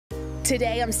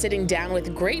Today, I'm sitting down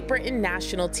with Great Britain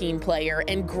national team player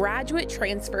and graduate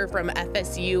transfer from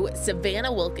FSU,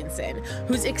 Savannah Wilkinson,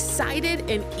 who's excited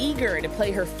and eager to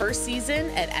play her first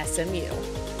season at SMU.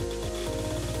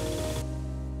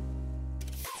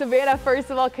 Savannah, first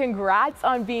of all, congrats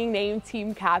on being named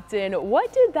team captain.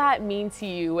 What did that mean to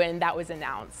you when that was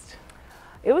announced?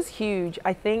 It was huge.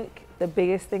 I think the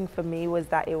biggest thing for me was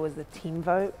that it was a team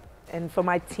vote, and for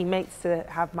my teammates to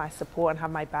have my support and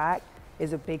have my back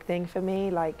is a big thing for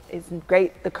me. Like, it's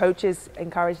great, the coaches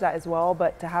encourage that as well,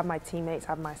 but to have my teammates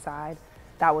have my side,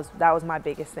 that was my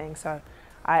biggest thing. So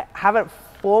I haven't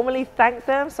formally thanked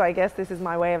them, so I guess this is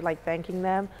my way of like thanking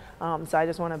them. So I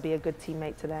just want to be a good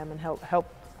teammate to them and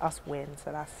help us win.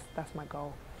 So that's my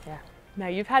goal. Yeah. Now,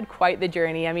 you've had quite the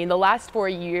journey. I mean, the last 4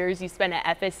 years you spent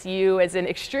at FSU as an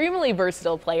extremely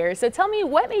versatile player. So tell me,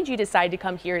 what made you decide to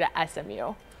come here to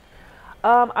SMU?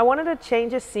 I wanted to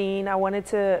change a scene. I wanted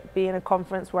to be in a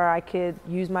conference where I could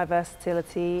use my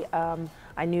versatility.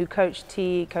 I knew Coach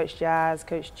T, Coach Jazz,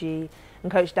 Coach G,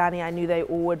 and Coach Danny. I knew they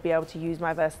all would be able to use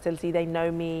my versatility. They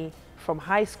know me from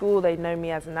high school. They know me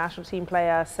as a national team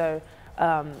player. So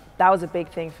that was a big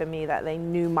thing for me, that they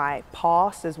knew my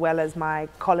past as well as my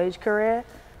college career,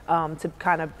 to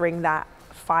kind of bring that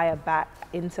fire back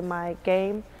into my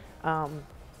game,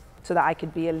 so that I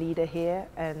could be a leader here.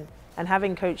 And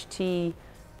having Coach T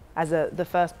as the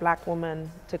first black woman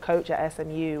to coach at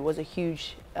SMU was a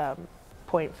huge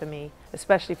point for me,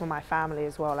 especially for my family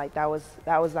as well. Like that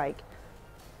was like,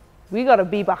 we got to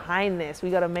be behind this.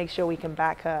 We got to make sure we can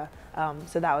back her.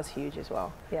 So that was huge as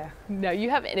well. Yeah. No,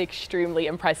 you have an extremely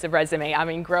impressive resume. I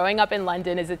mean, growing up in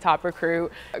London as a top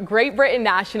recruit, Great Britain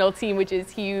national team, which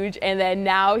is huge, and then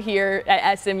now here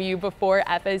at SMU before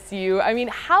FSU. I mean,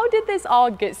 how did this all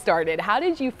get started? How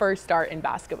did you first start in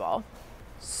basketball?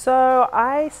 So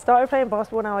I started playing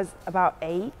basketball when I was about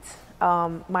 8.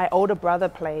 My older brother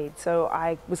played, so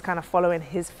I was kind of following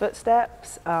his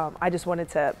footsteps. I just wanted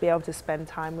to be able to spend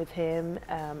time with him,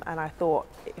 and I thought,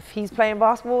 if he's playing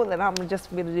basketball, then I'm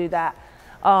just going to do that.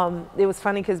 It was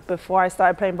funny because before I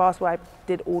started playing basketball, I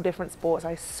did all different sports.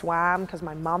 I swam because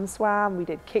my mum swam. We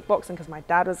did kickboxing because my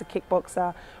dad was a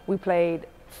kickboxer. We played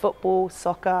football,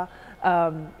 soccer,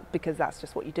 because that's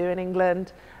just what you do in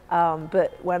England.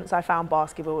 But once I found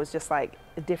basketball, it was just like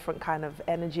a different kind of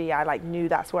energy. I like knew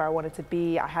that's where I wanted to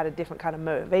be. I had a different kind of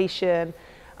motivation.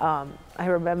 I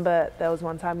remember there was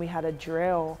one time we had a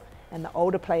drill and the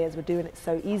older players were doing it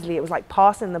so easily. It was like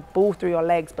passing the ball through your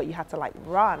legs, but you had to like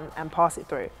run and pass it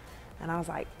through. And I was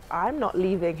like, I'm not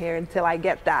leaving here until I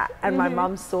get that. And my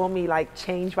mum saw me like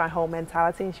change my whole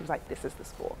mentality, and she was like, this is the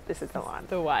sport. This is the one.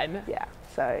 The one. Yeah.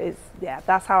 So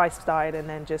that's how I started, and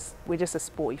then we're just a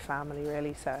sporty family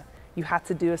really. So you had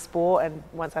to do a sport, and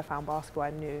once I found basketball,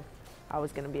 I knew I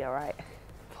was going to be all right.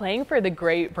 Playing for the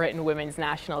Great Britain women's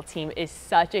national team is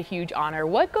such a huge honor.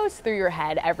 What goes through your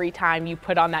head every time you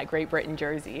put on that Great Britain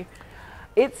jersey?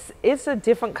 It's a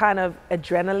different kind of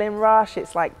adrenaline rush.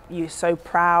 It's like you're so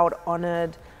proud,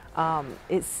 honored.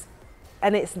 It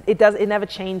never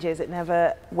changes. It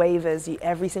never wavers.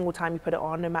 Every single time you put it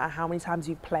on, no matter how many times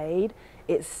you've played,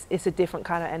 it's a different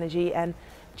kind of energy. And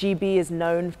GB is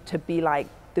known to be like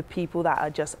the people that are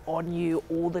just on you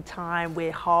all the time.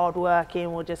 We're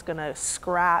hardworking. We're just gonna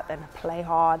scrap and play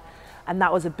hard. And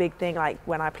that was a big thing. Like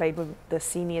when I played with the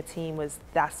senior team,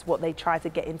 that's what they tried to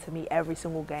get into me every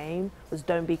single game, was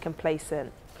don't be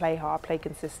complacent, play hard, play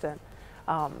consistent.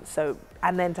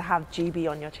 And then to have GB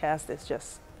on your chest, it's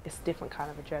a different kind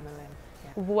of adrenaline.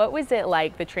 Yeah. What was it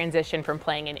like, the transition from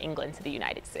playing in England to the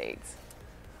United States?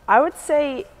 I would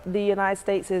say the United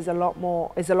States is a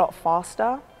lot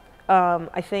faster.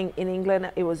 I think in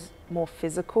England it was more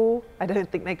physical. I don't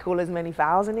think they call as many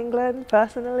fouls in England,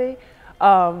 personally.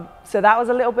 So that was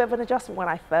a little bit of an adjustment when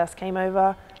I first came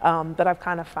over. But I've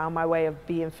kind of found my way of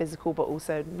being physical, but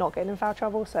also not getting in foul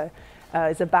trouble. So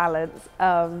it's a balance.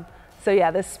 So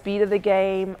yeah, the speed of the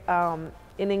game.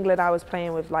 In England, I was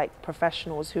playing with like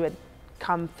professionals who had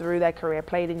come through their career,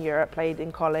 played in Europe, played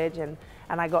in college, and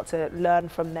I got to learn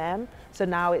from them. So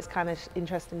now it's kind of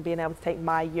interesting being able to take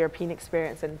my European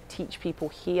experience and teach people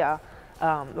here,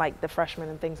 like the freshmen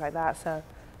and things like that. So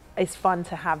it's fun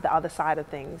to have the other side of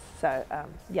things. So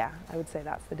yeah, I would say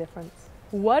that's the difference.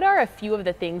 What are a few of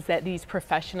the things that these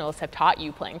professionals have taught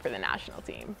you playing for the national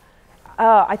team?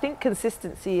 I think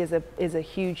consistency is a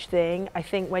huge thing. I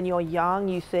think when you're young,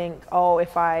 you think, oh,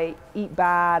 if I eat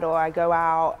bad or I go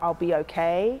out, I'll be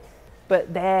okay.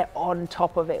 But they're on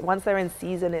top of it. Once they're in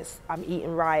season, I'm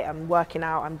eating right, I'm working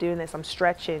out, I'm doing this, I'm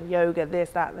stretching, yoga,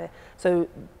 this, that, and that. So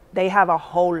they have a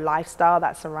whole lifestyle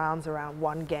that surrounds around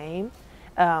one game.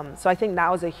 So I think that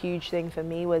was a huge thing for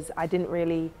me, was I didn't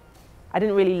really I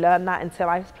didn't really learn that until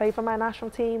I played for my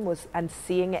national team, and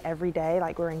seeing it every day.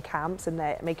 Like, we're in camps and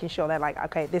they're making sure they're like,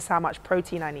 okay, this is how much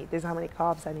protein I need, this is how many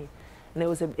carbs I need. And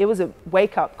it was a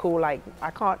wake up call. Like,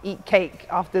 I can't eat cake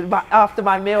after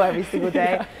my meal every single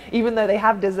day, yeah. Even though they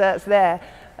have desserts there.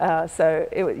 So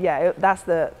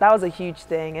that was a huge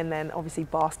thing. And then obviously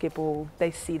basketball,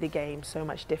 they see the game so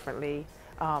much differently.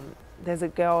 There's a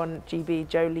girl on GB,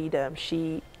 Jo Leadham.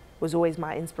 She was always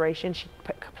my inspiration. She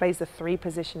plays the 3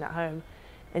 position at home,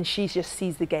 and she just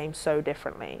sees the game so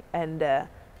differently. And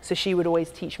so she would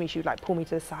always teach me. She would like pull me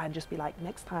to the side and just be like,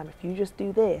 next time, if you just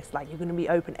do this, like, you're going to be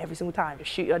open every single time. Just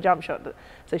shoot your jump shot.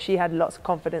 So she had lots of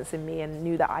confidence in me and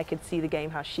knew that I could see the game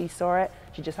how she saw it.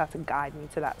 She just had to guide me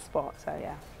to that spot. So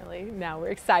yeah. Really, now we're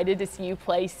excited to see you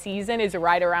play. Season is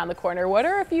right around the corner. What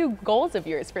are a few goals of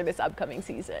yours for this upcoming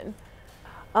season?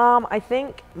 I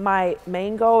think my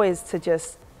main goal is to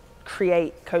just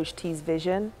create Coach T's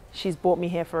vision. She's brought me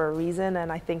here for a reason,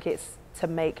 and I think it's to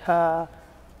make her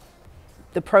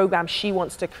the program she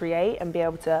wants to create and be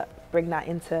able to bring that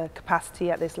into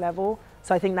capacity at this level.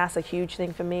 So I think that's a huge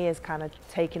thing for me, is kind of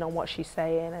taking on what she's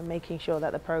saying and making sure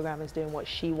that the program is doing what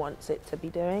she wants it to be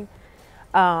doing.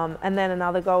 And then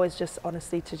another goal is just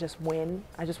honestly to just win.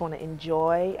 I just want to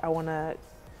enjoy. I want to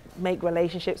make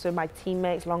relationships with my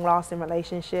teammates, long-lasting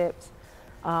relationships,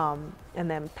 and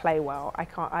then play well.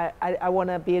 I want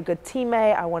to be a good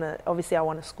teammate. Obviously I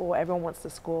want to score. Everyone wants to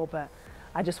score, but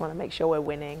I just want to make sure we're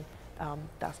winning.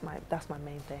 That's my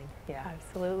main thing. Yeah.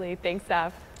 Absolutely. Thanks,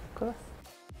 Sav. Of course.